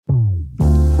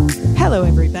Hello,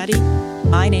 everybody.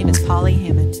 My name is Polly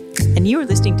Hammond, and you are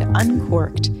listening to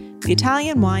Uncorked, the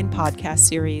Italian wine podcast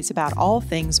series about all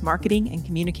things marketing and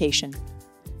communication.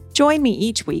 Join me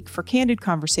each week for candid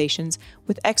conversations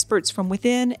with experts from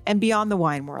within and beyond the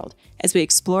wine world as we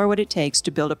explore what it takes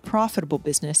to build a profitable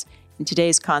business in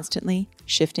today's constantly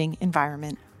shifting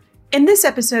environment. In this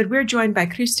episode, we're joined by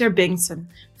Krister Bengtsson,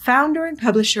 founder and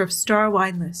publisher of Star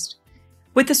Wine List.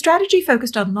 With a strategy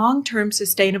focused on long-term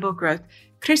sustainable growth,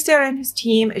 Krister and his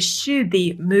team eschewed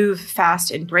the move fast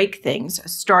and break things, a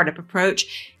startup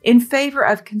approach, in favor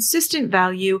of consistent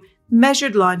value,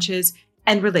 measured launches,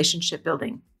 and relationship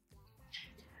building.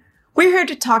 We're here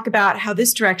to talk about how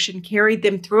this direction carried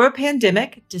them through a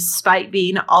pandemic, despite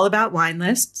being all about wine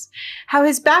lists, how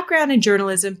his background in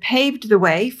journalism paved the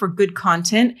way for good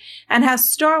content, and how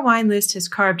Star Wine List has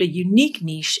carved a unique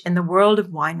niche in the world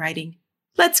of wine writing.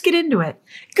 Let's get into it.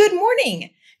 Good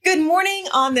morning. Good morning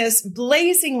on this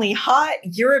blazingly hot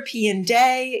European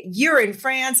day. You're in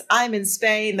France. I'm in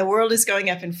Spain. The world is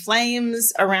going up in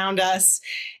flames around us.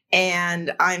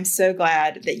 And I'm so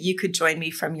glad that you could join me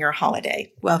from your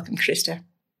holiday. Welcome, Krister.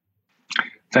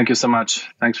 Thank you so much.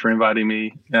 Thanks for inviting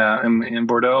me. I'm in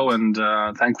Bordeaux, and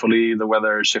thankfully the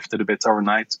weather shifted a bit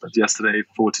overnight. But yesterday,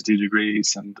 42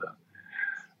 degrees and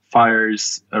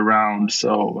fires around.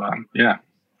 So,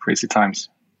 crazy times.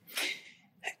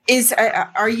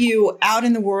 Are you out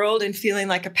in the world and feeling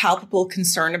like a palpable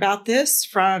concern about this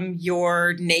from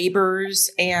your neighbors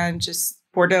and just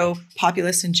Bordeaux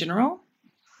populace in general?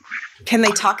 Can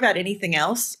they talk about anything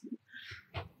else?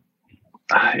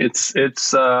 It's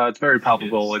very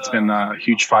palpable. It's been a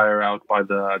huge fire out by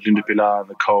the Dune du Pilat,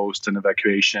 the coast, and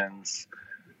evacuations,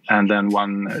 and then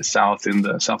one south in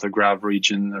the south of Grave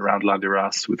region around La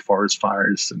Duras with forest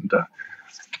fires. And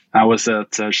I was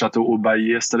at Chateau Aubaye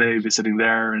yesterday, visiting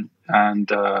there,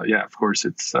 and of course,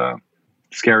 it's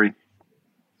scary.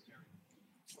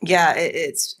 Yeah,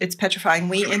 it's petrifying.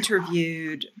 We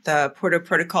interviewed the Porto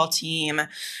Protocol team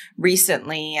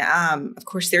recently. Of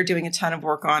course, they're doing a ton of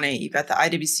work on it. You've got the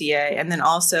IWCA, and then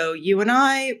also you and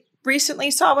I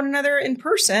recently saw one another in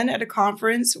person at a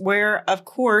conference where, of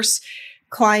course,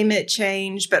 climate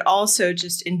change, but also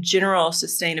just in general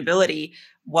sustainability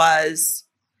was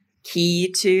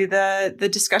key to the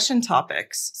discussion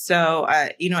topics. So,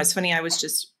 it's funny. I was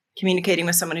just communicating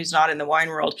with someone who's not in the wine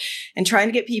world and trying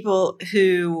to get people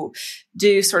who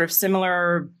do sort of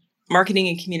similar marketing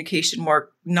and communication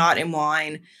work, not in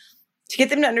wine, to get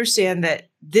them to understand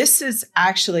that this is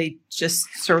actually just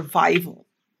survival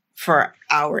for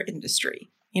our industry.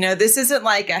 This isn't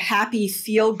like a happy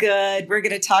feel good, we're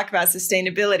going to talk about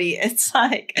sustainability. It's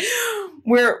like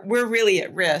we're really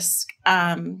at risk.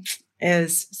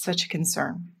 Is such a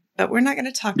concern. But we're not going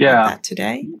to talk about that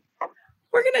today.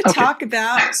 We're going to talk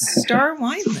about Star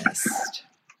Wine List.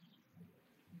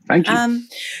 Thank you.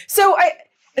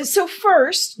 So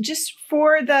first, just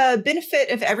for the benefit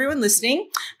of everyone listening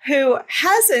who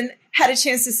hasn't had a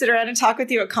chance to sit around and talk with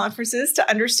you at conferences to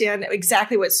understand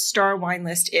exactly what Star Wine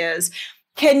List is,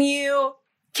 can you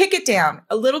kick it down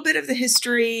a little bit of the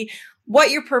history,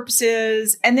 what your purpose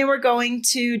is, and then we're going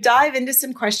to dive into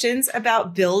some questions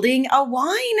about building a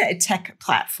wine tech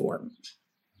platform.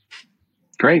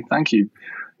 Great, thank you.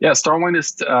 Yeah, Star Wine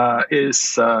List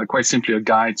is quite simply a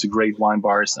guide to great wine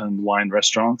bars and wine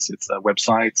restaurants. It's a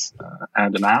website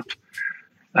and an app.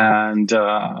 And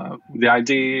the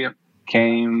idea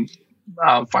came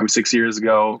 5 or 6 years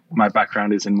ago. My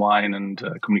background is in wine and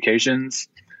communications.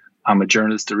 I'm a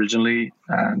journalist originally,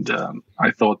 and I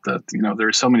thought that, there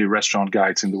are so many restaurant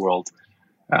guides in the world,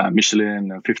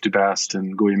 Michelin and 50 Best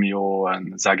and Gourmillot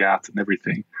and Zagat and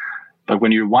everything. But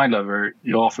when you're a wine lover,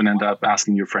 you often end up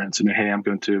asking your friends, hey, I'm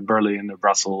going to Berlin or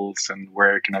Brussels, and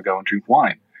where can I go and drink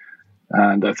wine?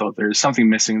 And I thought there's something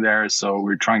missing there. So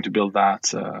we're trying to build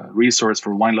that resource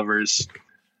for wine lovers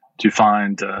to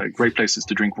find great places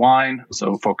to drink wine.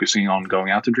 So focusing on going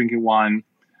out and drinking wine,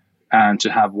 and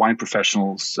to have wine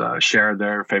professionals share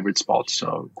their favorite spots.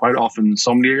 So quite often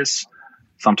sommeliers,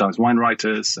 sometimes wine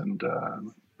writers, and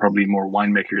probably more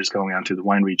winemakers going out to the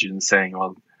wine region and saying,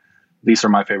 well, these are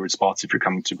my favorite spots if you're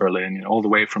coming to Berlin, all the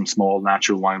way from small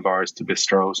natural wine bars to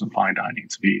bistros and fine dining,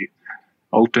 to be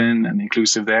open and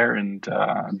inclusive there and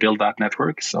build that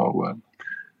network. So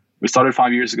we started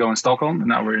 5 years ago in Stockholm, and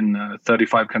now we're in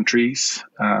 35 countries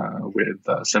with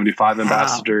 75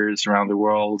 ambassadors around the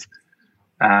world.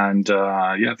 And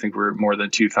I think we're more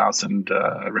than 2,000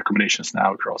 recommendations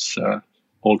now across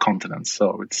all continents.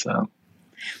 So it's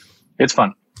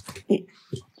fun.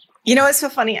 It's so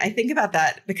funny. I think about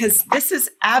that because this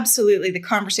is absolutely the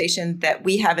conversation that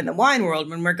we have in the wine world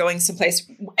when we're going someplace.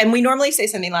 And we normally say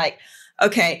something like,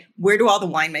 okay, where do all the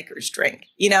winemakers drink?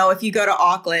 If you go to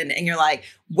Auckland and you're like,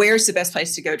 where's the best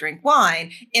place to go drink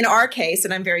wine? In our case,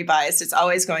 and I'm very biased, it's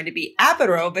always going to be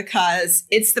Apero because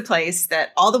it's the place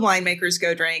that all the winemakers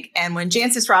go drink. And when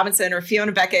Jancis Robinson or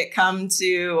Fiona Beckett come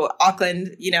to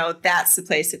Auckland, that's the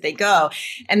place that they go.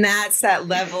 And that's that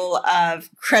level of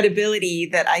credibility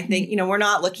that I think, we're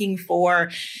not looking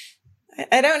for.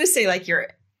 I don't want to say like your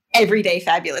everyday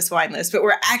fabulous wine list, but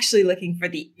we're actually looking for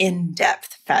the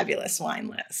in-depth fabulous wine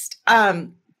list.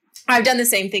 I've done the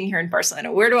same thing here in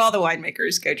Barcelona. Where do all the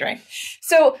winemakers go drink?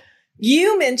 So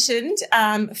you mentioned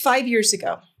 5 years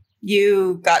ago,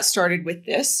 you got started with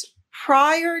this.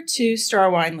 Prior to Star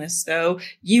Wine List, though,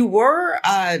 you were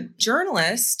a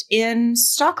journalist in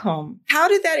Stockholm. How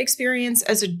did that experience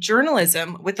as a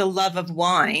journalism with a love of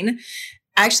wine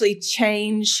actually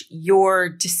change your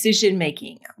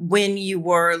decision-making when you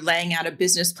were laying out a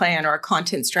business plan or a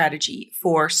content strategy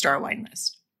for Star Wine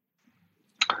List?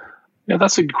 Yeah,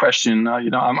 that's a good question.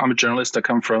 I'm a journalist. I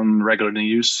come from regular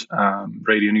news,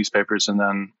 radio, newspapers, and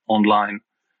then online,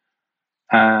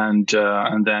 and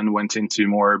then went into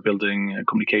more building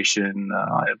communication.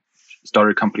 I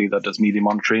started a company that does media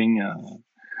monitoring,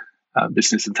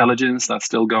 business intelligence. That's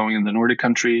still going in the Nordic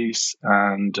countries,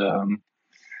 and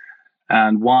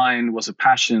wine was a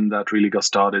passion that really got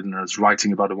started, and I was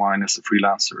writing about wine as a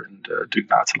freelancer and doing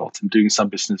that a lot and doing some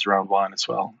business around wine as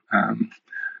well.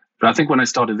 But I think when I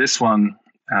started this one,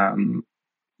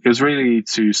 it was really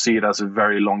to see it as a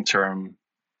very long-term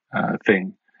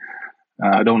thing.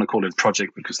 I don't want to call it a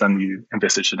project because then you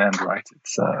envisage an end, right?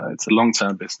 It's a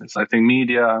long-term business. I think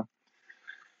media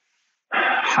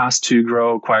has to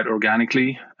grow quite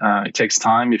organically. It takes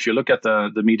time. If you look at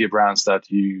the media brands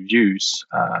that you use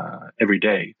every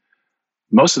day,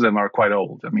 most of them are quite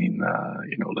old. I mean,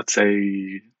 let's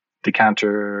say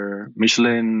Decanter,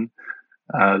 Michelin,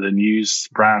 the news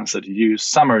brands that you use,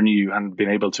 some are new and been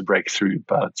able to break through,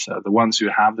 but the ones who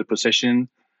have the position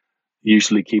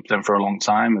usually keep them for a long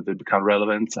time and they become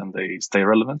relevant and they stay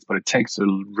relevant, but it takes a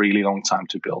really long time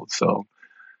to build. So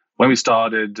when we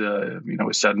started,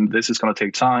 we said, this is going to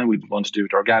take time. We want to do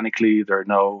it organically. There are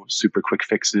no super quick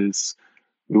fixes.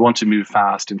 We want to move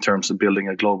fast in terms of building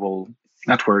a global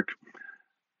network,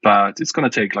 but it's going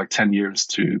to take like 10 years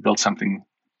to build something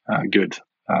good,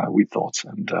 we thought.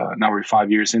 And now we're 5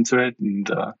 years into it. And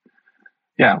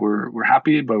we're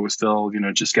happy, but we're still,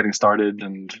 just getting started.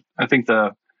 And I think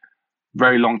the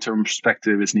very long-term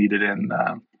perspective is needed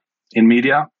in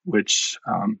media, which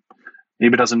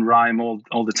maybe doesn't rhyme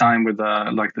all the time with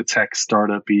like the tech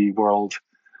startup-y world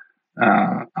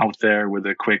out there with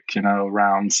the quick,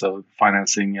 rounds of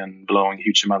financing and blowing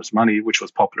huge amounts of money, which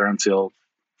was popular until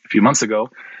a few months ago.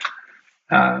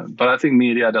 But I think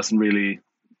media doesn't really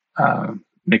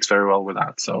mix very well with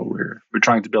that. So we're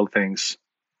trying to build things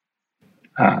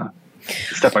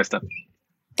step by step.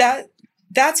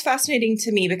 That's fascinating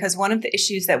to me because one of the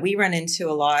issues that we run into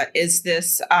a lot is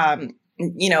this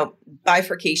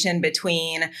bifurcation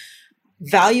between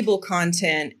valuable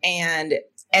content and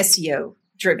SEO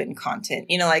driven content,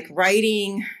 like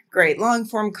writing great long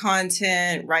form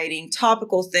content, writing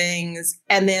topical things,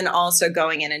 and then also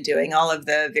going in and doing all of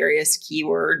the various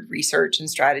keyword research and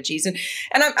strategies. And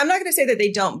I'm not going to say that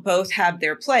they don't both have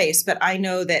their place, but I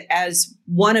know that as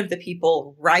one of the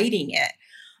people writing it,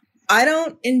 I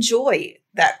don't enjoy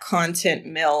that content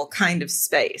mill kind of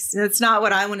space. That's not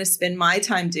what I want to spend my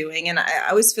time doing. And I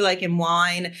always feel like in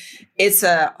wine, it's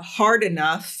a hard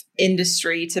enough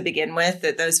industry to begin with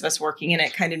that those of us working in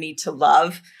it kind of need to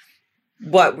love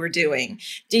what we're doing.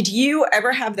 Did you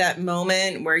ever have that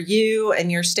moment where you and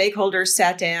your stakeholders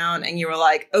sat down and you were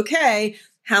like, okay,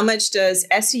 how much does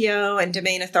SEO and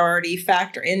domain authority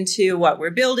factor into what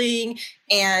we're building?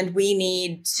 And we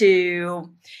need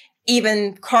to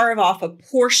even carve off a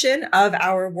portion of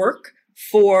our work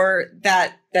for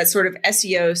that sort of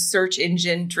SEO search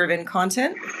engine driven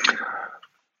content?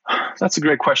 That's a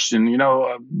great question.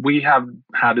 We have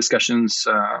had discussions,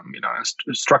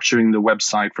 structuring the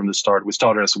website from the start. We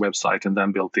started as a website and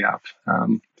then built the app.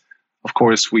 Of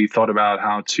course, we thought about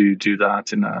how to do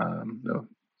that in a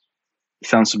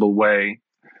sensible way.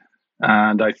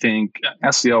 And I think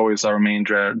SEO is our main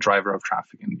driver of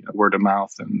traffic, and word of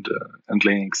mouth and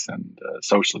links and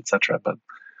social, etc. But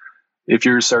if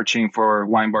you're searching for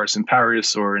wine bars in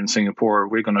Paris or in Singapore,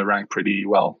 we're going to rank pretty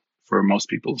well for most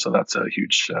people. So that's a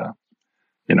huge, top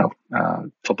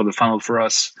of the funnel for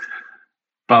us.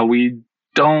 But we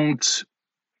don't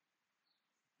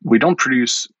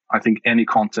produce, I think, any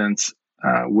content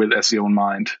with SEO in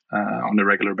mind on a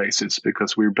regular basis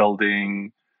because we're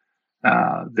building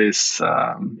this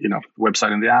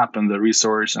website and the app and the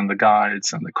resource and the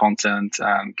guides and the content,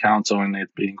 and count on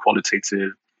it being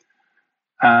qualitative.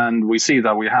 And we see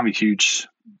that we have a huge,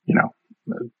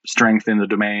 strength in the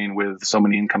domain with so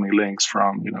many incoming links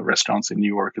from, restaurants in New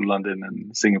York and London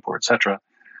and Singapore, etc.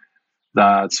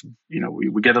 That,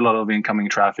 we get a lot of incoming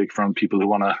traffic from people who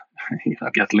want to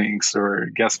get links or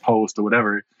guest post or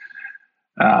whatever,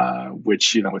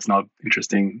 which, it's not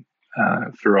interesting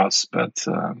for us. But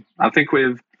I think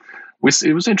it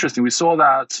was interesting. We saw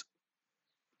that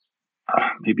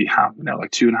maybe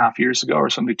 2.5 years ago or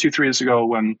something, 2-3 years ago,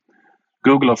 when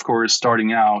Google, of course,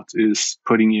 starting out is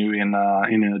putting you in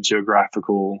a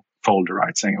geographical folder,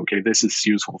 right? Saying, okay, this is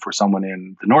useful for someone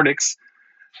in the Nordics.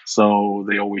 So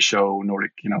they always show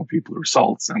Nordic, people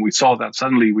results. And we saw that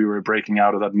suddenly we were breaking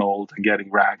out of that mold and getting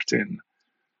ranked in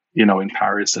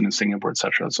Paris and in Singapore,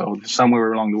 etc. So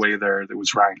somewhere along the way there, it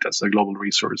was ranked as a global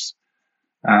resource.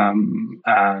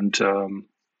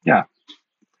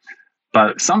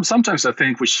 But sometimes I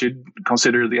think we should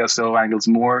consider the SEO angles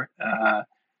more.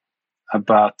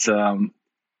 But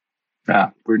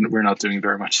we're not doing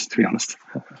very much, to be honest.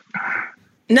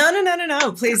 No.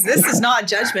 Please, this is not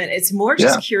judgment. It's more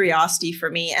just curiosity for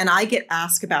me, and I get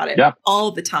asked about it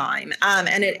all the time.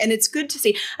 And it's good to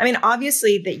see. I mean,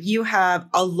 obviously, that you have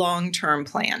a long-term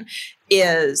plan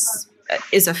is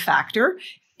a factor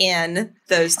in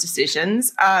those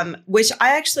decisions, which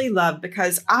I actually love,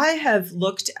 because I have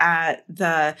looked at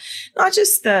not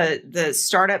just the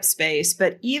startup space,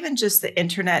 but even just the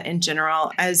internet in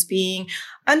general as being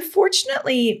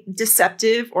unfortunately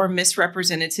deceptive or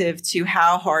misrepresentative to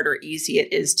how hard or easy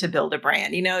it is to build a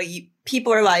brand.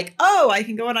 People are like, oh, I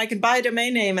can go and I can buy a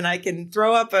domain name and I can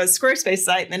throw up a Squarespace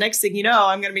site. And the next thing you know,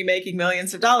 I'm going to be making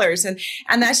millions of dollars. And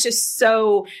that's just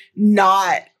so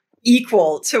not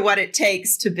equal to what it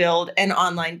takes to build an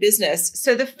online business.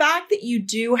 So the fact that you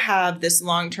do have this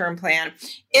long-term plan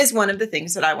is one of the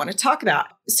things that I want to talk about.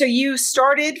 So you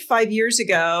started 5 years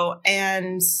ago,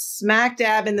 and smack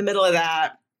dab in the middle of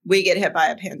that, we get hit by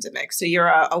a pandemic. So you're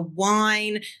a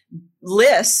wine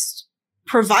list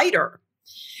provider.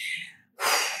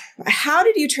 How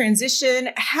did you transition?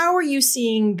 How are you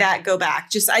seeing that go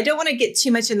back? I don't want to get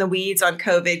too much in the weeds on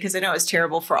COVID, because I know it's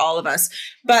terrible for all of us,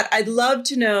 but I'd love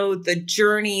to know the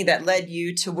journey that led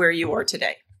you to where you are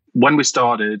today. When we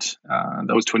started,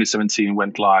 that was 2017,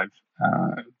 went live.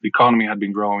 The economy had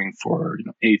been growing for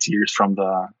 8 years from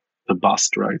the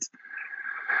bust, right?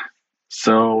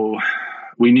 So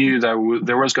we knew that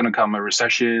there was going to come a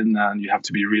recession, and you have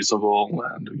to be reasonable,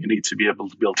 and you need to be able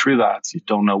to build through that. You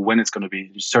don't know when it's going to be.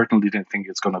 You certainly didn't think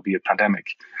it's going to be a pandemic.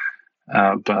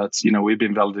 But we've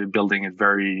been building it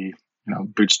very,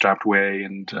 bootstrapped way,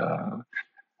 and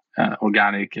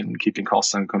organic, and keeping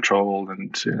costs under control.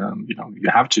 And, you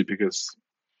have to, because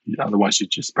otherwise you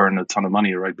just burn a ton of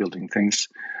money, right, building things.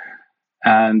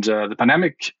 And the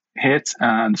pandemic hit,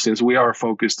 and since we are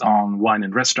focused on wine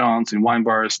and restaurants and wine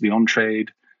bars, the on-trade,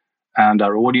 and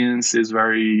our audience is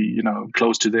very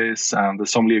close to this, and the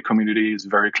sommelier community is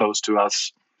very close to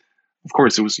us, of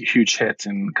course it was a huge hit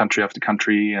in country after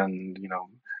country. And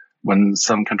when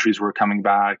some countries were coming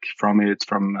back from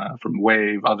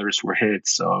wave, others were hit.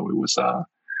 So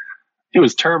it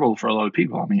was terrible for a lot of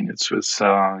people. I mean, it was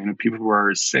people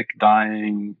were sick,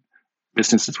 dying,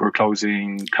 businesses were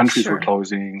closing, countries were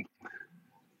closing.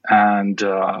 And it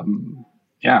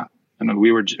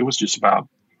was just about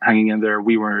hanging in there.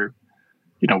 We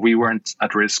weren't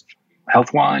at risk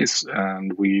health-wise,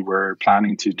 and we were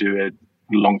planning to do it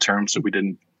long term, so we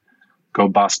didn't go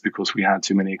bust because we had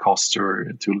too many costs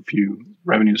or too few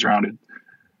revenues around it.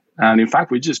 And in fact,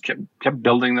 we just kept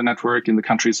building the network in the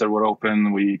countries that were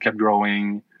open. We kept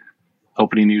growing,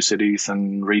 opening new cities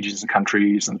and regions and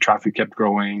countries, and the traffic kept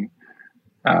growing.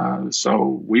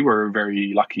 So we were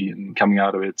very lucky in coming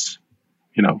out of it,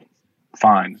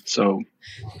 fine. So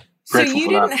you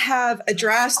didn't have a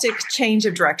drastic change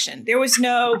of direction. There was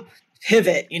no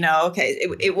pivot, okay.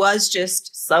 It was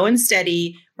just slow and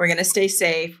steady. We're going to stay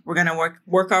safe. We're going to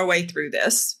work our way through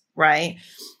this, right?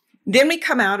 Then we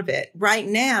come out of it right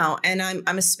now. And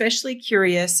I'm especially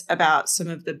curious about some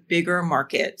of the bigger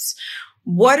markets.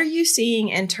 What are you seeing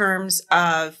in terms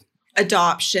of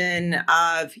adoption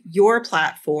of your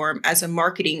platform as a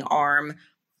marketing arm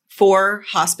for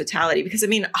hospitality? Because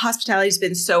hospitality has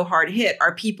been so hard hit.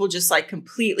 Are people just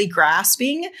completely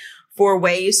grasping for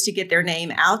ways to get their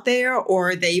name out there, or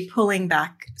are they pulling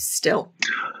back still?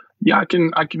 Yeah,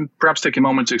 I can perhaps take a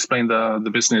moment to explain the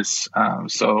business.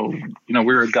 So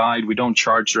we're a guide. We don't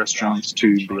charge restaurants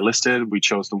to be listed. We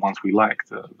chose the ones we like,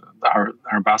 our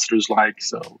ambassadors like.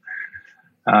 So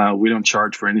We don't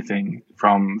charge for anything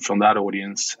from that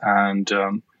audience, and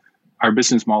our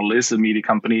business model is a media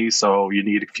company, so you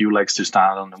need a few legs to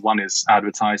stand on. One is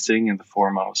advertising in the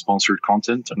form of sponsored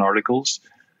content and articles.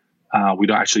 We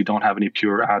don't have any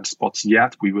pure ad spots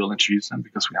yet. We will introduce them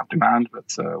because we have demand,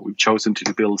 but we've chosen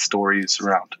to build stories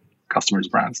around customers,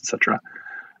 brands, etc.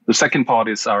 The second part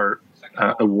is our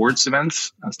awards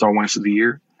events, Star Wines of the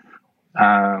Year,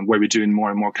 where we do in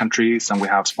more and more countries, and we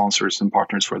have sponsors and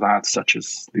partners for that, such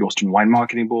as the Austrian Wine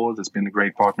Marketing Board has been a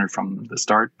great partner from the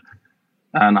start,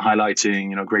 and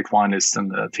highlighting great wine lists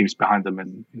and the teams behind them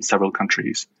in several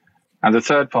countries. And the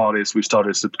third part is we started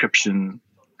a subscription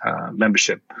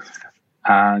membership.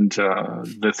 And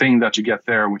the thing that you get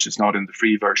there, which is not in the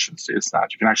free versions, is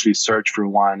that you can actually search for a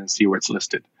wine and see where it's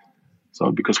listed.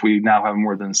 So because we now have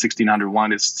more than 1,600 wine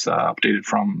lists updated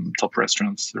from top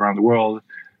restaurants around the world,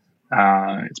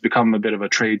 it's become a bit of a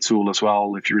trade tool as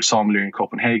well. If you're a sommelier in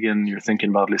Copenhagen, you're thinking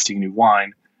about listing a new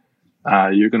wine,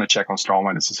 you're going to check on Star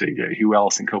Wines to see who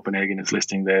else in Copenhagen is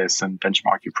listing this and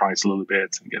benchmark your price a little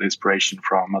bit and get inspiration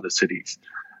from other cities.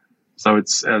 So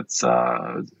it's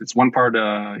one part,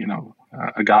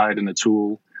 a guide and a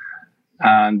tool,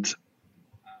 and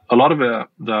a lot of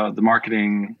the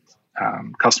marketing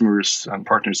customers and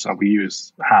partners that we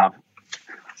use have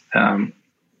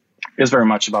is very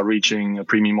much about reaching a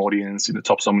premium audience in the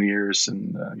top sommeliers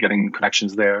and getting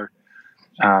connections there.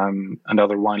 And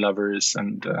other wine lovers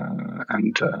and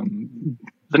the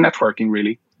networking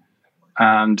really,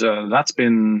 and that's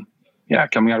been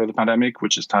coming out of the pandemic,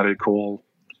 which is started cool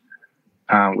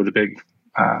with a big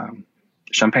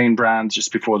champagne brand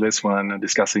just before this one,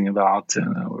 discussing about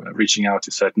reaching out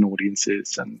to certain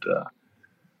audiences, and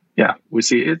we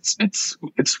see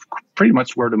it's pretty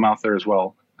much word of mouth there as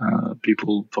well.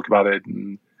 People talk about it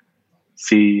and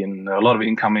see, and a lot of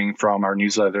incoming from our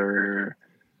newsletter.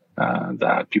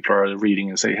 That people are reading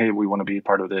and say, hey, we want to be a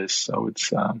part of this. So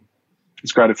it's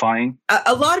gratifying.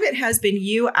 A lot of it has been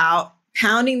you out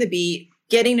pounding the beat,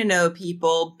 getting to know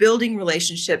people, building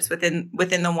relationships within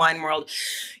the wine world.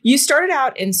 You started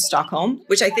out in Stockholm,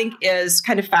 which I think is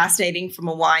kind of fascinating from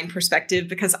a wine perspective,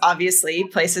 because obviously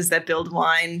places that build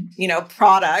wine,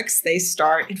 products, they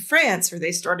start in France or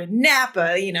they start in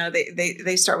Napa,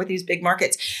 they start with these big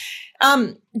markets.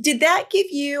 Did that give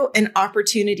you an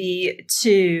opportunity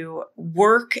to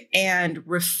work and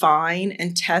refine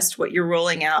and test what you're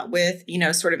rolling out with,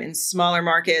 sort of in smaller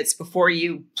markets before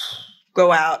you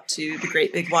go out to the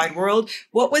great big wide world?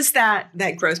 What was that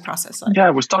growth process like? Yeah,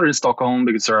 we started in Stockholm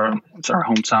because it's our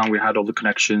hometown. We had all the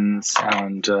connections,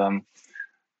 and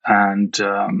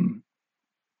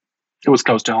it was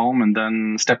close to home, and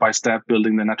then step by step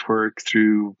building the network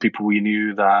through people we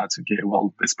knew that,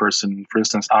 this person, for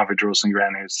instance, Arvid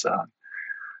Rosengren, who's,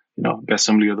 best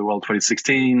sommelier of the world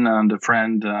 2016, and a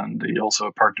friend, and he also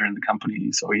a partner in the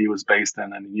company. So he was based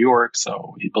then in New York.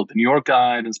 So he built the New York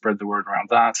guide and spread the word around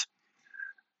that.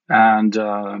 And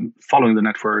following the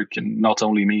network, and not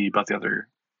only me, but the other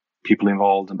people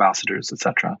involved, ambassadors,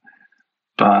 etc.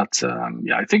 But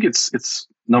I think it's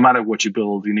no matter what you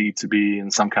build, you need to be in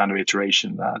some kind of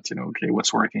iteration that,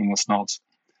 what's working, what's not.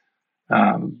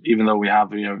 Even though we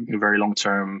have a very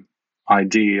long-term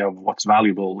idea of what's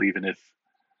valuable, even if,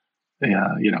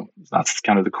 that's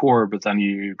kind of the core, but then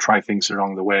you try things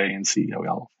along the way and see,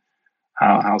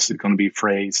 how's it going to be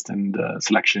phrased, and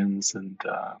selections, and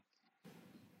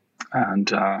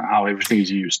how everything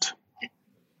is used.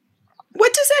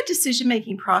 What does that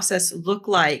decision-making process look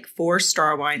like for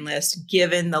Star Wine List,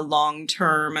 given the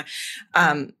long-term,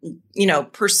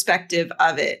 perspective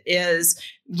of it? Is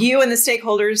you and the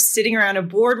stakeholders sitting around a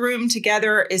boardroom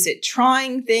together? Is it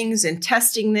trying things and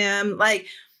testing them?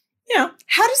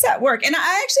 How does that work? And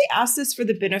I actually ask this for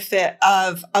the benefit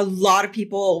of a lot of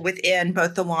people within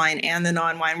both the wine and the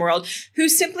non-wine world who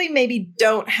simply maybe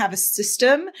don't have a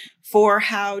system for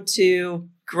how to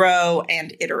grow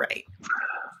and iterate.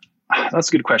 That's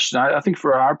a good question. I think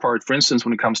for our part, for instance,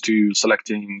 when it comes to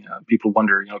selecting, people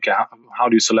wonder, how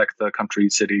do you select the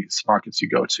countries, cities, markets you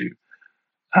go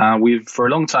to? We've for a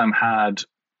long time had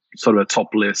sort of a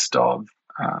top list of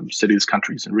cities,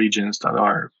 countries, and regions that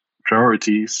are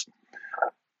priorities,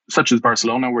 such as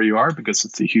Barcelona, where you are, because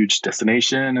it's a huge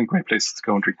destination and great place to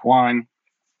go and drink wine.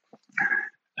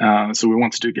 So we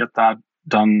wanted to get that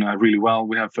done really well.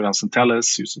 We have Ferran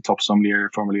Santelis, who's the top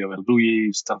sommelier, formerly of El Bulli,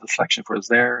 who's done the selection for us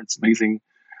there. It's amazing.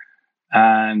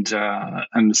 And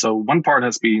so one part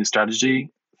has been strategy,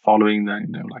 following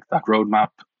that roadmap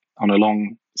on a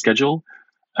long schedule,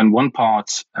 and one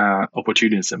part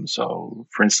opportunism. So,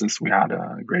 for instance, we had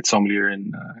a great sommelier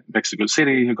in Mexico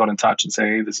City who got in touch and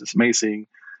say, "Hey, this is amazing.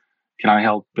 can I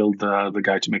help build the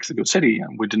guide to Mexico City?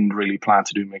 And we didn't really plan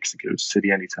to do Mexico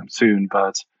City anytime soon,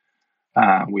 but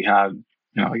we had,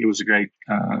 it was a great,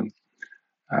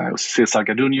 it was Cesar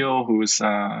Garduño, who was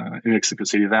in Mexico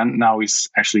City then. Now he's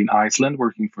actually in Iceland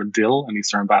working for Dill, and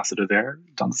he's our ambassador there,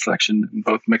 done the selection in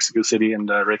both Mexico City and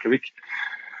Reykjavik.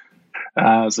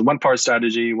 So one part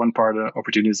strategy, one part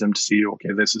opportunism to see, okay,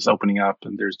 this is opening up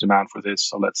and there's demand for this,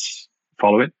 so let's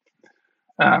follow it.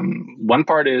 One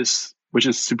part is, which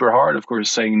is super hard, of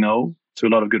course, saying no to a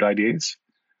lot of good ideas,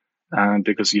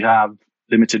 because you have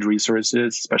limited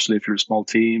resources, especially if you're a small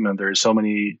team, and there are so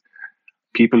many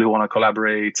people who want to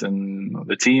collaborate, and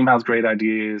the team has great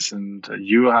ideas, and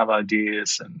you have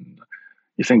ideas, and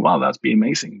you think, wow, that'd be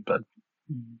amazing. But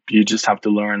you just have to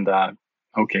learn that,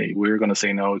 okay, we're going to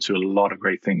say no to a lot of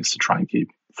great things to try and keep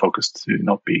focused, to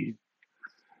not be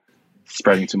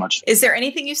spreading too much. Is there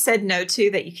anything you said no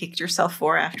to that you kicked yourself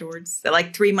for afterwards? That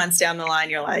like 3 months down the line,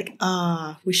 you're like,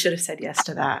 we should have said yes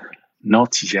to that.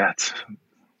 Not yet.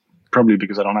 Probably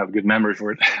because I don't have a good memory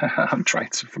for it. I'm trying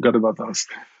to forget about those.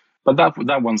 But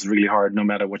that one's really hard, no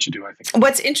matter what you do, I think.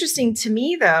 What's interesting to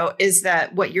me, though, is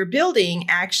that what you're building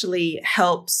actually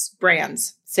helps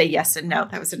brands say yes and no.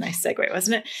 That was a nice segue,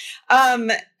 wasn't it?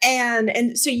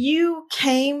 And so you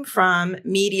came from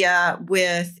media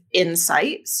with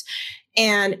insights,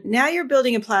 and now you're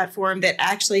building a platform that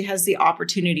actually has the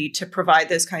opportunity to provide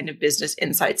those kind of business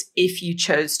insights if you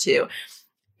chose to.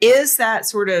 Is that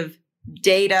sort of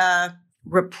data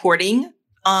reporting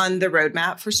on the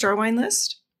roadmap for Star Wine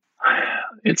List?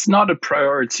 It's not a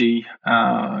priority.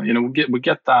 We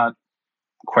get that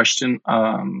question.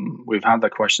 We've had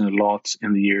that question a lot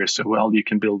in the years. So, well, you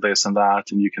can build this and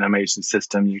that, and you can manage the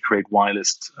system. You create wine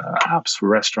list apps for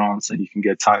restaurants, and you can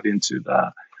get tied into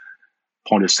the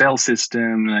point of sale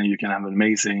system, and you can have an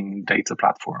amazing data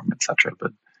platform, etc.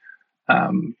 But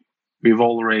I've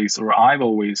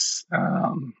always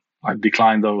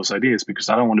declined those ideas because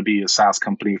I don't want to be a SaaS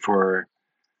company for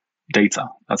data.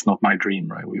 That's not my dream,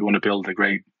 right? We want to build a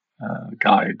great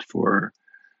guide for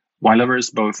wine lovers,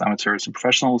 both amateurs and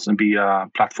professionals, and be a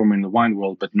platform in the wine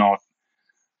world, but not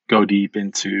go deep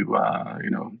into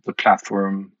the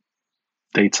platform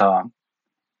data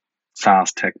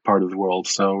SaaS tech part of the world.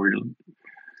 So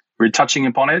we're touching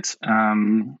upon it.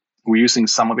 We're using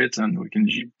some of it, and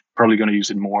probably going to use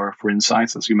it more for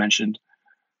insights, as you mentioned.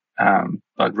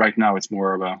 But right now, it's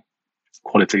more of a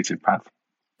qualitative path.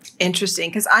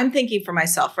 Interesting, because I'm thinking for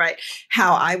myself, right,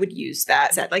 how I would use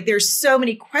that. Like, there's so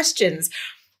many questions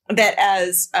that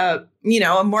as a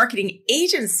marketing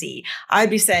agency, I'd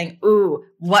be saying, ooh,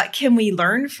 what can we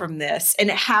learn from this?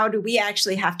 And how do we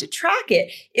actually have to track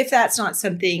it if that's not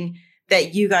something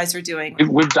that you guys are doing?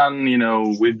 We've done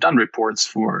reports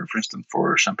for instance,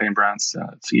 for champagne brands,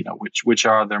 which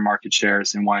are their market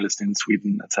shares in wine list in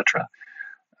Sweden, etc.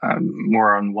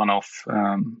 More on one-off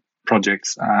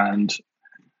projects. And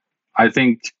I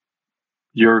think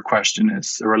your question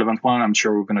is a relevant one. I'm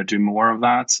sure we're going to do more of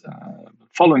that,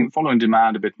 following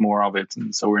demand a bit more of it,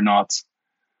 and so we're not,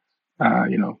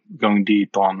 going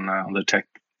deep on the tech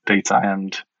data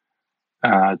end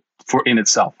for in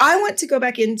itself. I want to go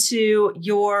back into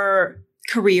your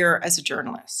career as a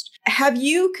journalist. Have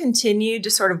you continued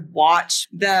to sort of watch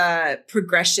the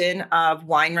progression of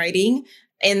wine writing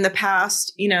in the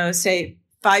past, say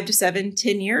 5 to 7,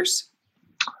 10 years?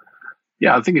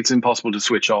 Yeah, I think it's impossible to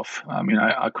switch off. I mean,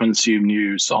 I consume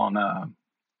news on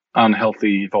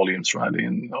unhealthy volumes, right,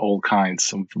 in all kinds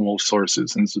from all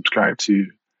sources, and subscribe to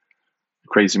a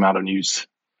crazy amount of news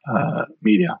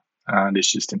media. And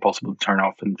it's just impossible to turn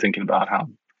off and thinking about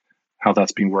how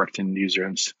that's been worked in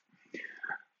newsrooms.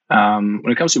 When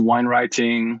it comes to wine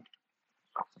writing,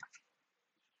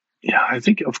 yeah, I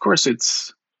think, of course,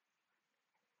 it's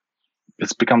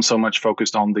become so much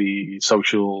focused on the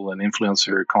social and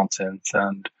influencer content.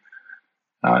 And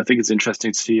I think it's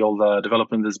interesting to see all the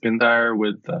development that's been there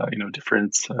with,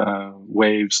 different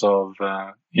waves of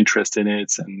interest in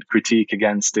it and critique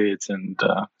against it.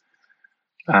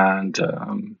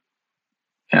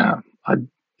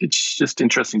 It's just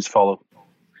interesting to follow.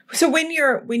 So when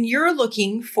you're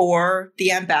looking for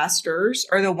the ambassadors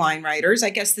or the wine writers, I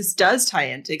guess this does tie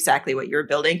into exactly what you're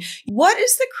building. What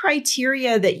is the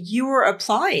criteria that you are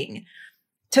applying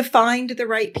to find the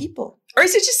right people? Or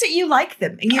is it just that you like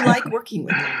them and you like working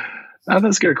with them?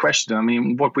 That's a good question. I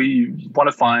mean, what we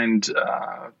want to find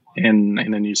in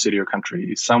a new city or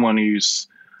country is someone who's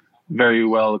very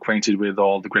well acquainted with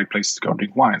all the great places to go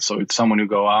drink wine. So it's someone who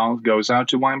goes out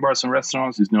to wine bars and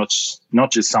restaurants. It's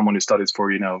not just someone who studies for,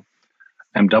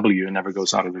 MW and never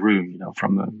goes out of the room,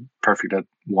 from the perfect at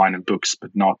wine and books,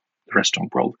 but not the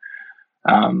restaurant world.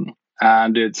 And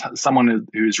and it's someone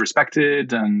who's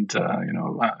respected and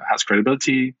has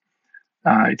credibility.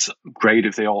 It's great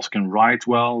if they also can write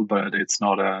well, but it's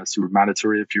not super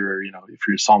mandatory. If you're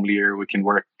a sommelier, we can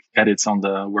work on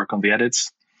the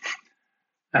edits.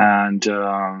 And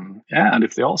and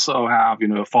if they also have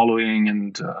a following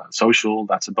and social,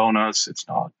 that's a bonus. It's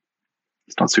not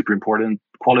super important.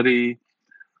 Quality,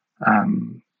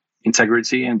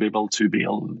 integrity, and be able to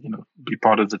be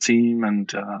part of the team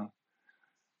and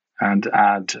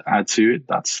add to it.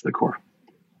 That's the core.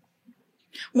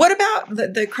 What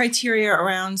about the criteria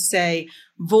around, say,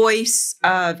 voice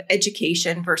of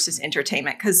education versus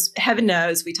entertainment? Because heaven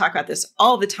knows we talk about this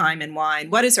all the time in wine.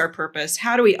 What is our purpose?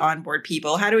 How do we onboard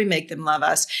people? How do we make them love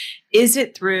us? Is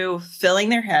it through filling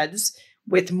their heads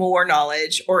with more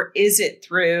knowledge, or is it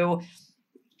through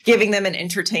giving them an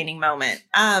entertaining moment?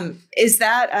 Is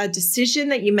that a decision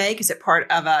that you make? Is it part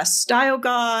of a style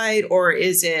guide, or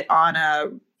is it on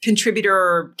a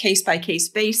contributor case-by-case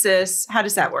basis? How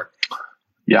does that work?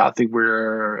 Yeah, I think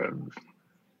we're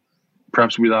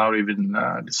perhaps without even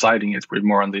deciding it, we're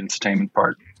more on the entertainment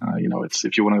part. It's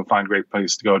if you want to find a great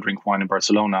place to go drink wine in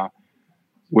Barcelona,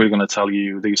 we're going to tell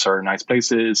you these are nice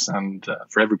places, and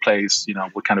for every place,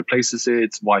 what kind of place is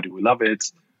it? Why do we love it?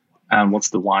 And what's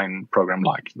the wine program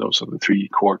like? Those are the three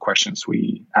core questions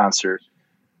we answer.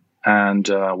 And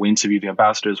we interview the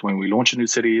ambassadors when we launch a new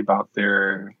city about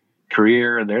their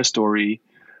career and their story,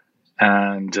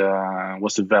 and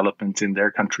what's the development in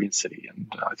their country and city.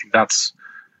 And I think that's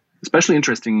especially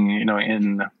interesting,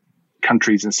 in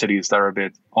countries and cities that are a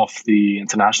bit off the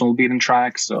international beaten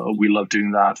track. So we love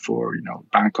doing that for,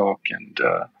 Bangkok and,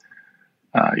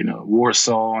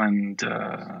 Warsaw and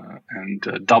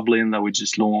Dublin that we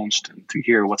just launched, and to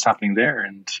hear what's happening there.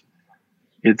 And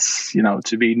it's,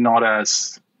 to be not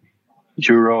as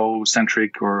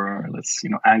Eurocentric or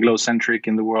Anglo-centric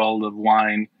in the world of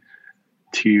wine,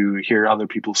 to hear other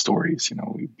people's stories.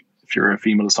 If you're a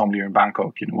female sommelier in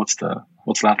Bangkok, what's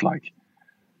that like?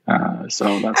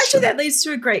 So that's actually that leads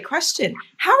to a great question.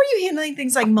 How are you handling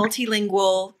things like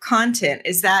multilingual content?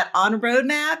 Is that on a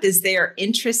roadmap? Is there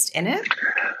interest in it?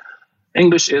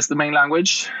 English is the main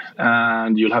language,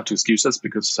 and you'll have to excuse us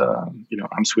because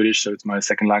I'm Swedish, so it's my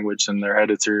second language, and their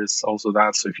editor is also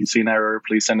that. So if you see an error,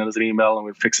 please send us an email and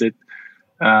we'll fix it.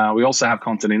 We also have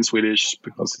content in Swedish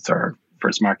because it's our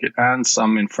first market, and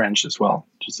some in French as well,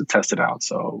 just to test it out.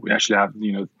 So we actually have,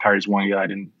 Paris Wine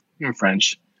Guide in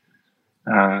French.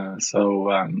 So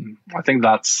I think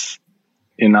that's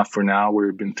enough for now.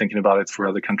 We've been thinking about it for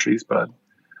other countries, but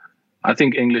I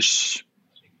think English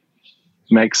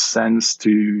makes sense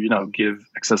to, give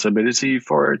accessibility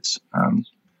for it.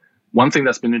 One thing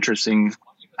that's been interesting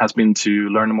has been to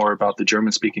learn more about the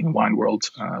German-speaking wine world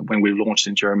when we launched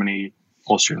in Germany,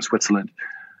 Austria, and Switzerland,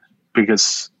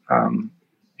 because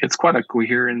it's quite a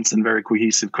coherent and very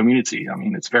cohesive community. I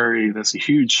mean, there's a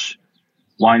huge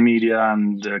wine media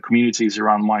and communities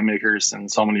around winemakers and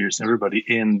sommeliers and everybody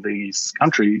in these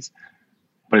countries,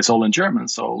 but it's all in German.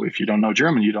 So if you don't know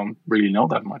German, you don't really know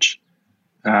that much.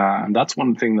 And that's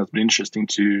one thing that's been interesting,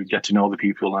 to get to know the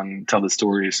people and tell the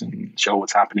stories and show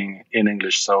what's happening in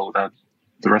English so that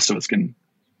the rest of us can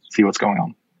see what's going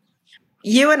on.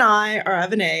 You and I are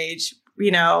of an age,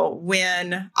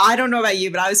 when, I don't know about you,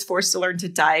 but I was forced to learn to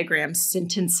diagram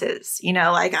sentences,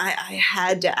 I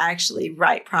had to actually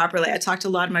write properly. I talked to a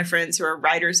lot of my friends who are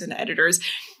writers and editors,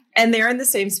 and they're in the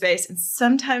same space. And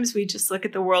sometimes we just look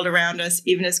at the world around us,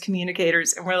 even as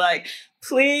communicators, and we're like,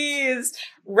 please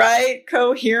write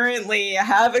coherently,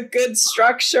 have a good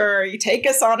structure, you take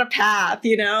us on a path,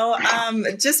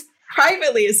 just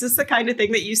privately, is this the kind of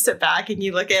thing that you sit back and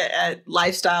you look at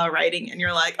lifestyle writing and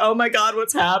you're like, oh my God,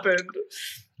 what's happened?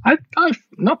 I've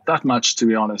not that much, to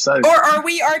be honest. Or are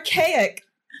we archaic?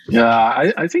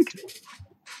 Yeah, I think,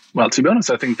 well, to be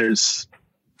honest, I think there's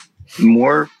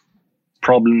more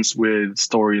problems with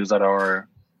stories that are,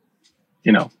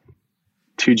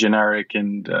 too generic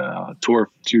and too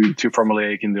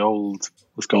formulaic in the old,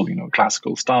 what's called,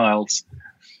 classical styles.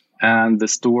 And the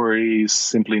story is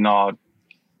simply not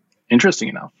interesting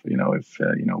enough. If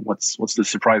what's the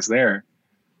surprise there?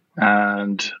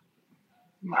 And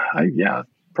I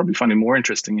probably find it more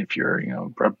interesting if you're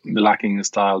lacking in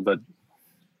style, but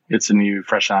it's a new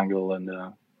fresh angle and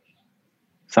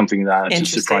something that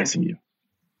is surprising you.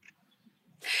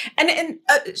 And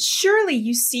surely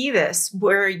you see this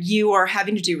where you are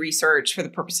having to do research for the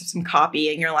purpose of some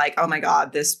copy, and you're like, oh my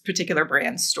God, this particular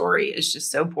brand story is just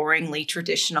so boringly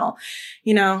traditional.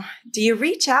 Do you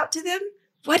reach out to them?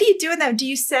 What do you do in that? Do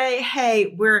you say,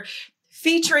 hey, we're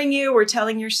featuring you, we're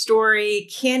telling your story,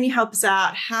 can you help us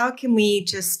out? How can we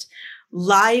just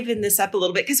liven this up a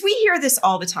little bit? Because we hear this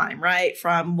all the time, right?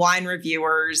 From wine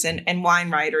reviewers and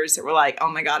wine writers that were like, oh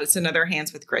my God, it's another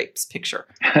Hands with Grapes picture.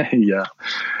 Yeah.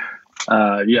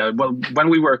 Well, when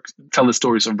we tell the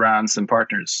stories of brands and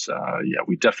partners,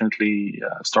 we definitely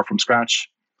start from scratch.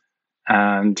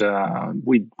 And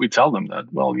we tell them that,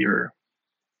 well,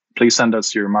 please send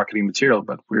us your marketing material,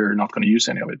 but we're not going to use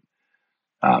any of it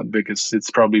because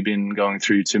it's probably been going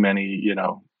through too many,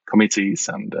 committees,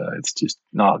 and it's just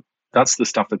not. That's the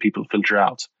stuff that people filter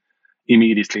out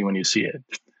immediately when you see it.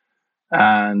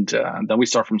 And then we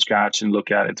start from scratch and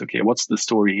look at it. Okay, what's the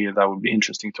story here that would be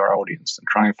interesting to our audience, and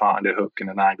try and find a hook and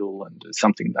an angle and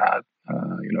something that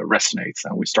resonates.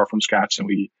 And we start from scratch and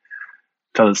we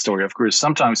tell the story. Of course,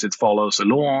 sometimes it follows a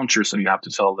launch, or so you have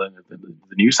to tell the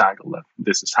news angle that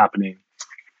this is happening.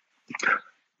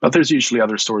 But there's usually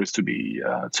other stories to be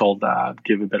told that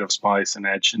give a bit of spice and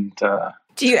edge. And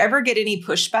do you ever get any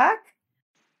pushback?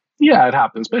 Yeah, it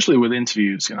happens, especially with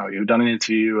interviews. You've done an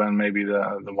interview and maybe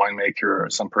the winemaker or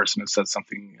some person has said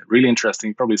something really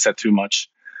interesting, probably said too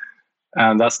much.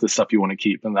 And that's the stuff you want to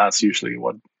keep. And that's usually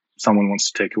what someone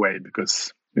wants to take away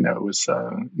because, it was,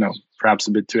 perhaps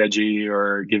a bit too edgy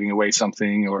or giving away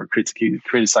something or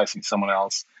criticizing someone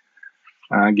else,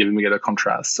 giving me a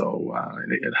contrast. So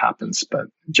it happens. But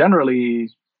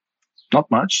generally, not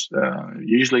much.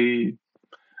 Usually,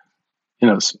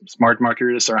 smart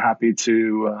marketers are happy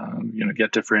to,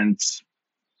 get different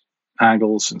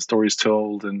angles and stories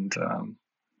told and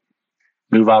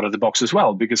move out of the box as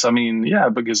well. Because,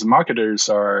 because marketers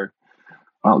are,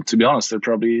 well, to be honest, they're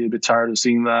probably a bit tired of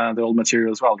seeing the old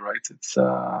material as well, right?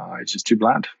 It's just too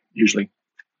bland, usually.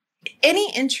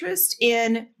 Any interest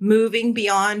in moving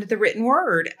beyond the written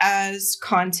word as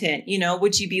content?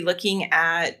 Would you be looking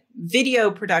at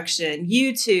video production,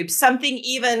 YouTube, something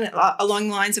even along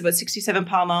the lines of what 67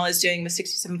 Pall Mall is doing with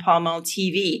 67 Pall Mall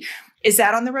TV? Is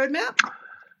that on the roadmap?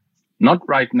 Not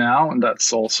right now, and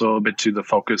that's also a bit to the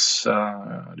focus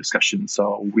discussion.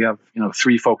 So we have,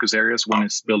 3 focus areas. One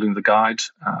is building the guide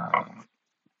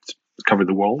to cover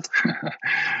the world.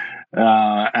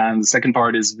 And the second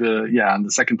part is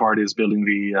building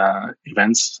the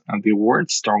events and the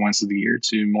awards, Star Wines of the Year,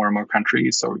 to more and more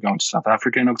countries. So we're going to South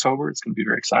Africa in October. It's going to be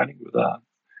very exciting with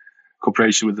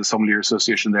cooperation with the Sommelier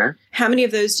Association there. How many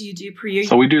of those do you do per year?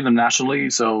 So we do them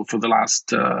nationally. So for the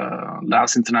last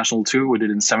international tour, we did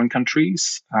in 7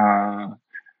 countries: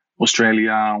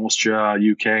 Australia, Austria,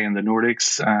 UK, and the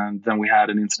Nordics. And then we had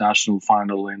an international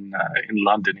final in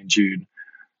London in June,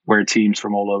 where teams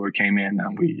from all over came in,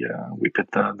 and we pit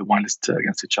the wine list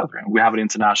against each other. And we have an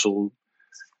international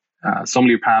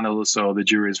sommelier panel, so the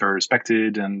jury is very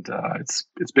respected, and it's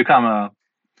become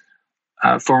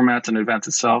a format and event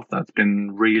itself that's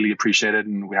been really appreciated.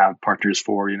 And we have partners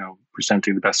for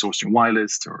presenting the best Austrian wine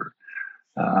list or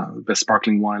best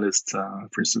sparkling wine list.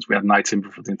 For instance, we had Night Timber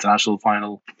for the international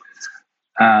final.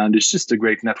 And it's just a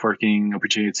great networking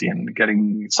opportunity and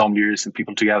getting sommeliers and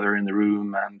people together in the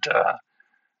room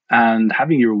and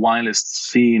having your wine list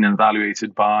seen and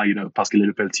evaluated by, Pascal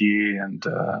Lepelletier and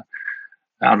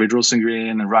Arvid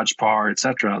Rosengren and Raj Parr,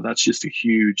 etc. That's just a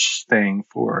huge thing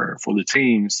for the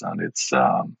teams. And it's,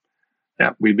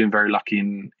 we've been very lucky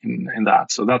in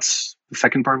that. So that's the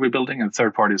second part we're building. And the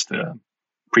third part is the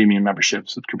premium membership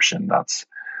subscription. That's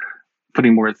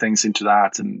putting more things into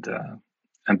that and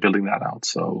building that out.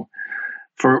 So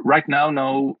for right now,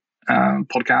 no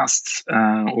podcasts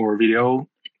or video,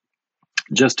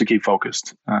 just to keep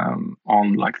focused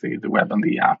on like the web and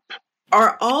the app.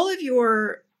 Are all of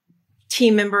your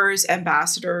team members,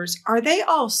 ambassadors, are they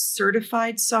all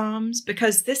certified somms?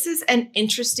 Because this is an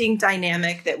interesting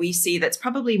dynamic that we see that's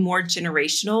probably more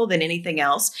generational than anything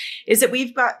else, is that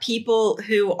we've got people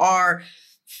who are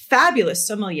fabulous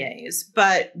sommeliers,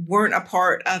 but weren't a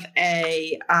part of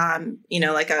a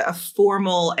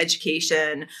formal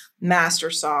education, master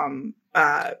somm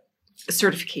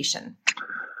certification.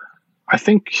 I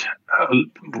think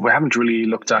we haven't really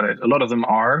looked at it. A lot of them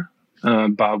are,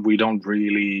 but we don't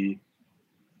really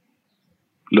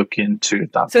look into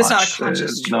it that much. So it's not a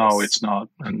conscious choice. No, it's not.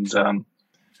 And,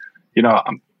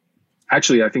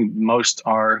 actually, I think most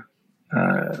are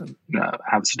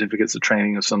have certificates of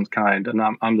training of some kind. And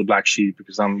I'm the black sheep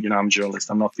because I'm a journalist.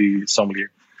 I'm not the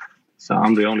sommelier. So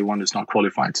I'm the only one who's not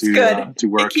qualified to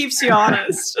work. It keeps you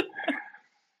honest.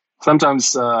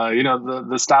 Sometimes,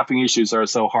 the staffing issues are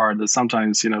so hard that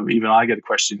sometimes, even I get a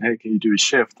question, hey, can you do a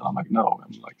shift? And I'm like, no,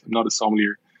 I'm not a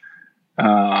sommelier.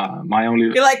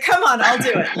 You're like, come on, I'll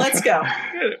do it. Let's go.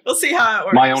 We'll see how it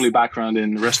works. My only background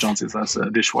in restaurants is as a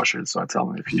dishwasher. So I tell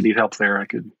them, if you need help there, I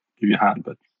could give you a hand,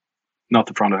 but not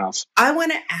the front of house. I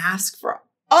want to ask for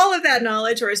all of that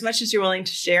knowledge, or as much as you're willing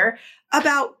to share,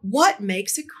 about what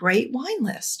makes a great wine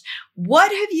list.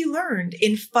 What have you learned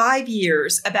in 5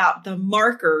 years about the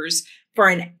markers for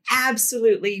an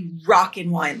absolutely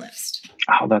rockin' wine list?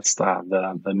 Oh, that's the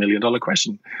 $1 million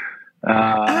question.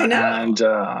 I know. And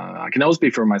I can always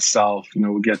speak for myself.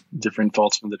 We get different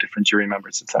thoughts from the different jury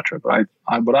members, etc. But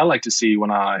what I like to see when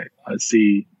I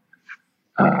see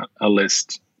a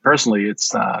list, personally, it's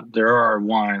that there are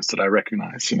wines that I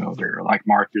recognize. They're like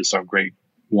markers of great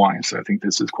wines. So I think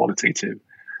this is qualitative.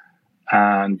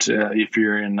 And if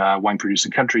you're in a wine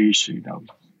producing country, you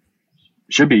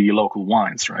should be your local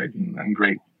wines, right? And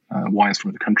great wines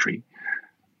from the country,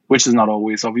 which is not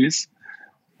always obvious.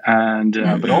 And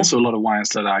but also a lot of wines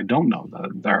that I don't know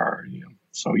that there are.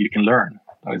 So you can learn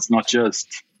that it's not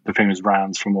just the famous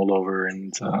brands from all over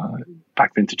and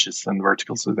back vintages and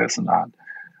verticals of this and that.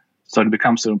 So it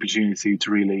becomes an opportunity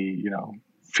to really,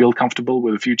 feel comfortable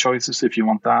with a few choices if you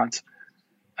want that.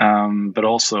 But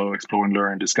also explore and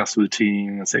learn, discuss with the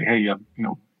team and say, hey,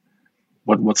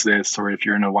 what's this? Or if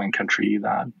you're in a wine country,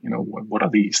 that, what are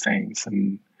these things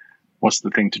and what's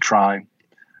the thing to try?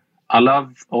 I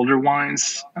love older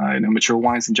wines, mature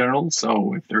wines in general.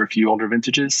 So if there are a few older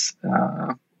vintages,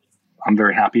 I'm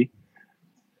very happy.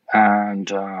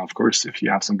 And of course, if you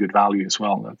have some good value as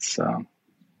well, that's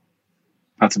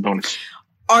a bonus.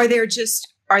 Are there just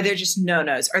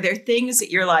no-nos? Are there things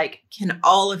that you're like, can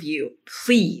all of you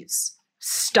please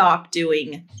stop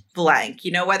doing blank?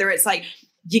 Whether it's like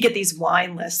you get these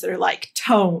wine lists that are like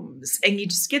tomes and you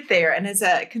just get there. And as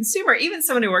a consumer, even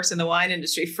someone who works in the wine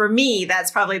industry, for me, that's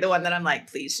probably the one that I'm like,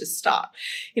 please just stop.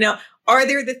 Are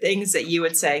there the things that you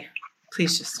would say,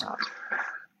 please just stop?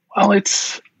 Well,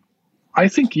 I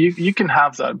think you can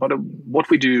have that. But what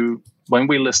we do when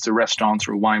we list a restaurant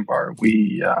or a wine bar,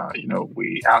 we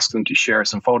ask them to share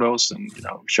some photos and,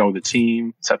 show the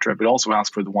team, etc. But also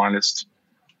ask for the wine list.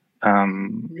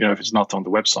 If it's not on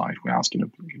the website, we ask,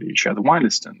 do you share the wine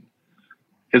list? And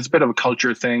it's a bit of a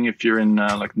culture thing. If you're in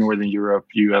like Northern Europe,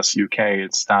 US, UK,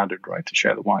 it's standard, right, to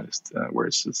share the wine list.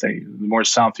 Whereas, say, the more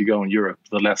south you go in Europe,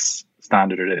 the less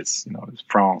standard it is. It's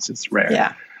France, it's rare.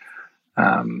 Yeah.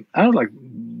 I don't like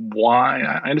why.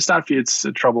 I understand if it's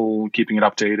trouble keeping it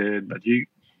updated, but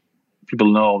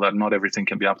people know that not everything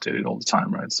can be updated all the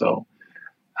time, right? So.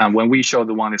 And when we show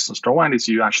the wine list on Store Wine List,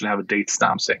 you actually have a date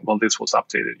stamp saying, well, this was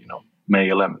updated, May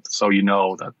 11th. So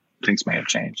that things may have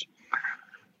changed.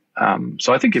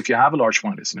 So I think if you have a large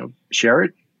wine list, share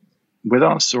it with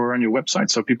us or on your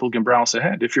website so people can browse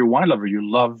ahead. If you're a wine lover, you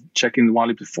love checking the wine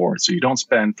list before. So you don't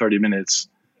spend 30 minutes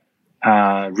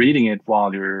reading it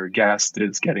while your guest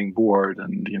is getting bored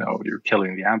and, you're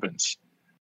killing the ambience.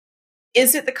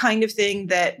 Is it the kind of thing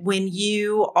that when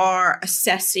you are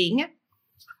assessing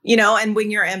and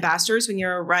when your ambassadors, when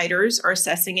your writers are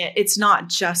assessing it, it's not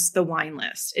just the wine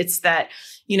list. It's that,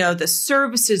 the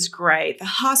service is great. The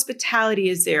hospitality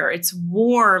is there. It's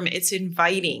warm. It's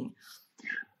inviting.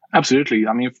 Absolutely.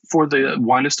 I mean, for the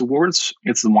wine list awards,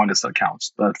 it's the wine list that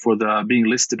counts. But for the being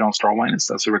listed on Star Wine List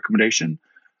as a recommendation,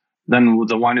 then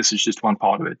the wine list is just one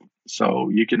part of it. So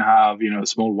you can have, a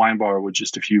small wine bar with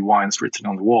just a few wines written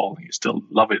on the wall and you still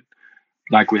love it.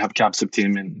 Like we have Cab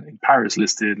Septime in Paris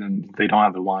listed and they don't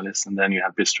have a wine list. And then you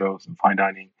have bistros and fine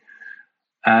dining.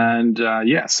 And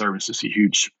service is a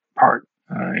huge part.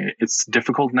 It's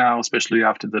difficult now, especially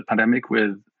after the pandemic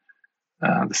with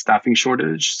the staffing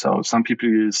shortage. So some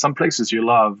places you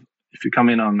love, if you come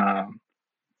in on a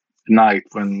night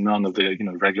when none of the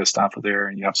regular staff are there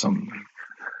and you have some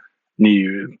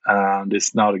new and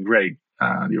it's not a great,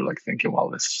 you're like thinking, well,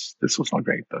 this was not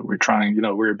great, but we're trying,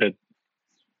 we're a bit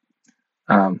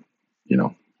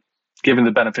given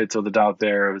the benefits of the doubt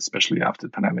there, especially after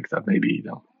the pandemic, that maybe,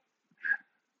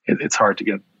 it's hard to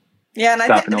get. Yeah. And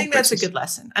I think that's a good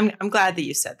lesson. I'm glad that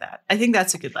you said that. I think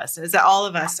that's a good lesson is that all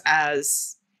of us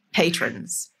as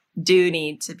patrons do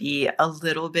need to be a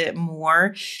little bit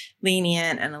more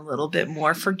lenient and a little bit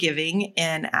more forgiving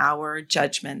in our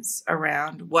judgments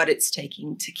around what it's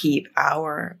taking to keep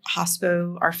our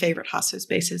favorite hospo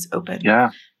spaces open.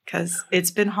 Yeah. Because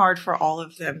it's been hard for all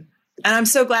of them. And I'm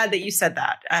so glad that you said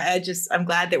that. I'm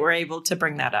glad that we're able to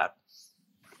bring that up.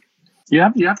 You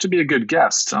have to be a good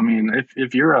guest. I mean,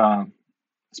 if you're,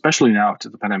 especially now after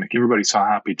the pandemic, everybody's so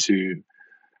happy to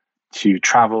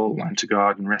travel and to go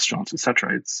out in restaurants,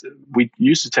 etc. We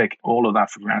used to take all of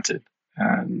that for granted,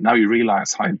 and now you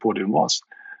realize how important it was.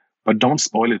 But don't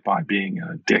spoil it by being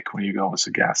a dick when you go as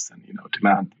a guest and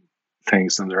demand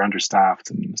things and they're understaffed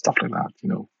and stuff like that.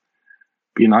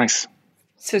 Be nice.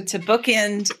 So to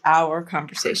bookend our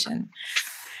conversation,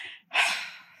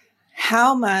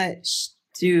 how much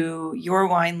do your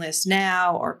wine list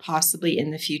now or possibly in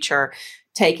the future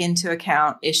take into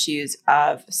account issues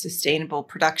of sustainable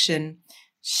production,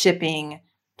 shipping,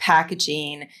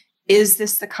 packaging. Is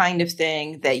this the kind of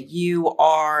thing that you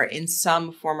are in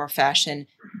some form or fashion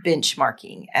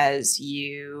benchmarking as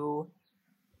you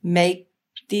make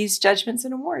these judgments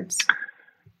and awards?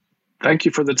 Thank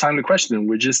you for the timely question.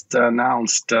 We just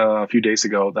announced a few days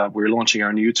ago that we're launching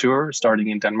our new tour starting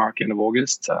in Denmark end of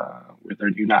August with our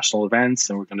new national events,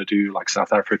 and we're going to do like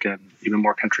South Africa and even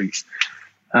more countries.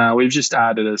 We've just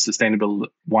added a sustainable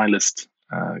wine list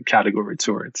category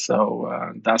to it.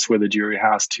 So that's where the jury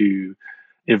has to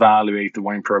evaluate the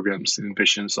wine programs and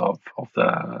ambitions of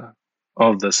the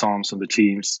SOMs and the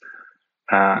teams,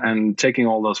 and taking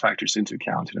all those factors into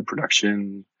account in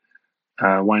production,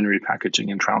 winery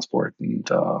packaging and transport. And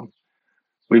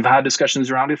we've had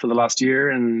discussions around it for the last year.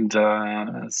 And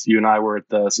as you and I were at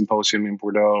the symposium in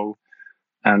Bordeaux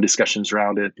and discussions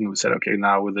around it, and we said, okay,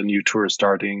 now with the new tour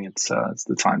starting, it's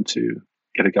the time to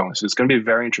get it going. So it's going to be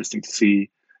very interesting to see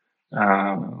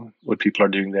what people are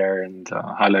doing there and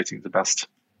highlighting the best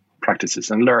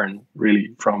practices and learn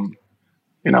really from,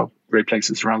 great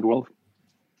places around the world.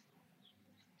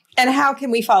 And how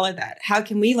can we follow that? How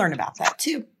can we learn about that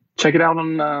too? Check it out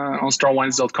on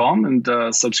starwines.com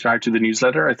and subscribe to the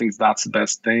newsletter. I think that's the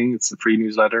best thing. It's a free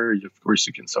newsletter. Of course,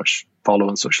 you can follow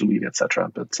on social media, etc.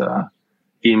 But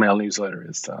email newsletter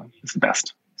is the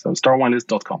best. So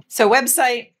starwinelist.com. So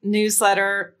website,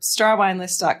 newsletter,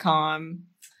 starwinelist.com.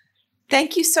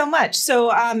 Thank you so much.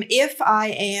 So if I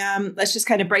am, let's just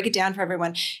kind of break it down for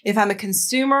everyone. If I'm a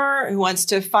consumer who wants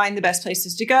to find the best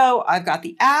places to go, I've got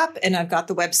the app and I've got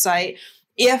the website.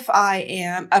 If I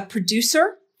am a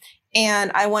producer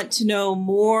and I want to know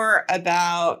more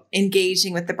about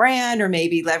engaging with the brand or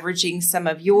maybe leveraging some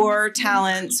of your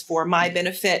talents for my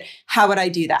benefit, how would I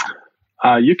do that?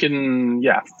 You can,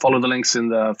 follow the links in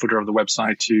the footer of the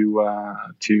website to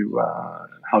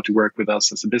how to work with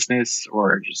us as a business,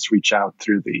 or just reach out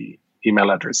through the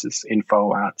email addresses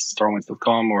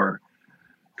info@starwines.com or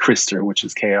Krister, which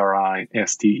is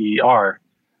Krister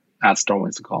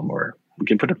 @starwines.com, or we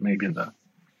can put it maybe in the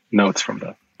notes from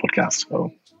the podcast.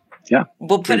 So,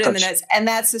 we'll put it in the notes. And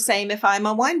that's the same if I'm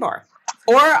a wine bar.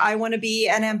 Or I want to be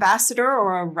an ambassador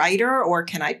or a writer, or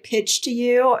can I pitch to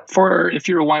you? If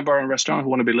you're a wine bar and restaurant who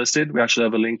want to be listed, we actually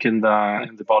have a link in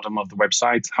the bottom of the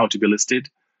website, how to be listed,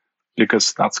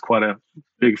 because that's quite a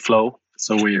big flow.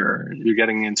 So you're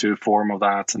getting into a form of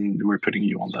that, and we're putting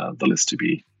you on the list to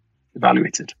be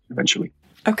evaluated eventually.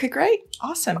 Okay, great.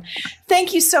 Awesome.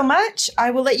 Thank you so much. I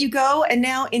will let you go and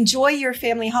now enjoy your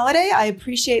family holiday. I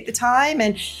appreciate the time,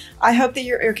 and I hope that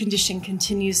your air conditioning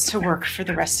continues to work for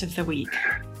the rest of the week.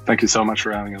 Thank you so much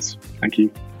for having us. Thank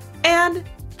you. And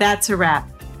that's a wrap.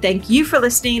 Thank you for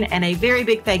listening, and a very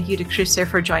big thank you to Krister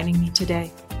for joining me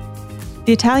today.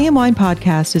 The Italian Wine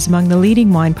Podcast is among the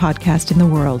leading wine podcasts in the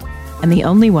world, and the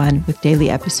only one with daily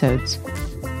episodes.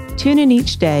 Tune in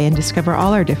each day and discover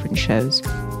all our different shows.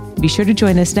 Be sure to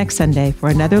join us next Sunday for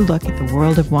another look at the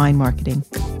world of wine marketing.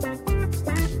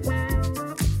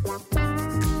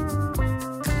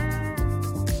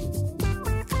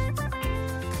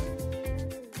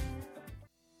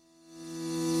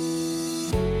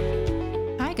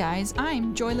 Hi guys,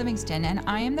 I'm Joy Livingston and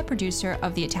I am the producer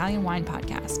of the Italian Wine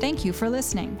Podcast. Thank you for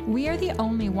listening. We are the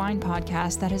only wine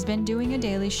podcast that has been doing a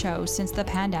daily show since the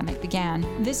pandemic began.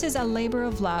 This is a labor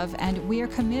of love and we are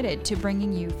committed to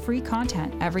bringing you free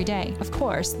content every day. Of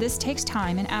course, this takes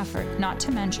time and effort, not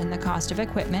to mention the cost of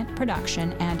equipment,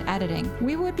 production, and editing.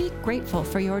 We would be grateful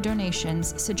for your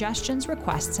donations, suggestions,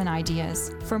 requests, and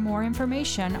ideas. For more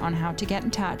information on how to get in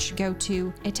touch, go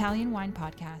to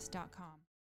italianwinepodcast.com.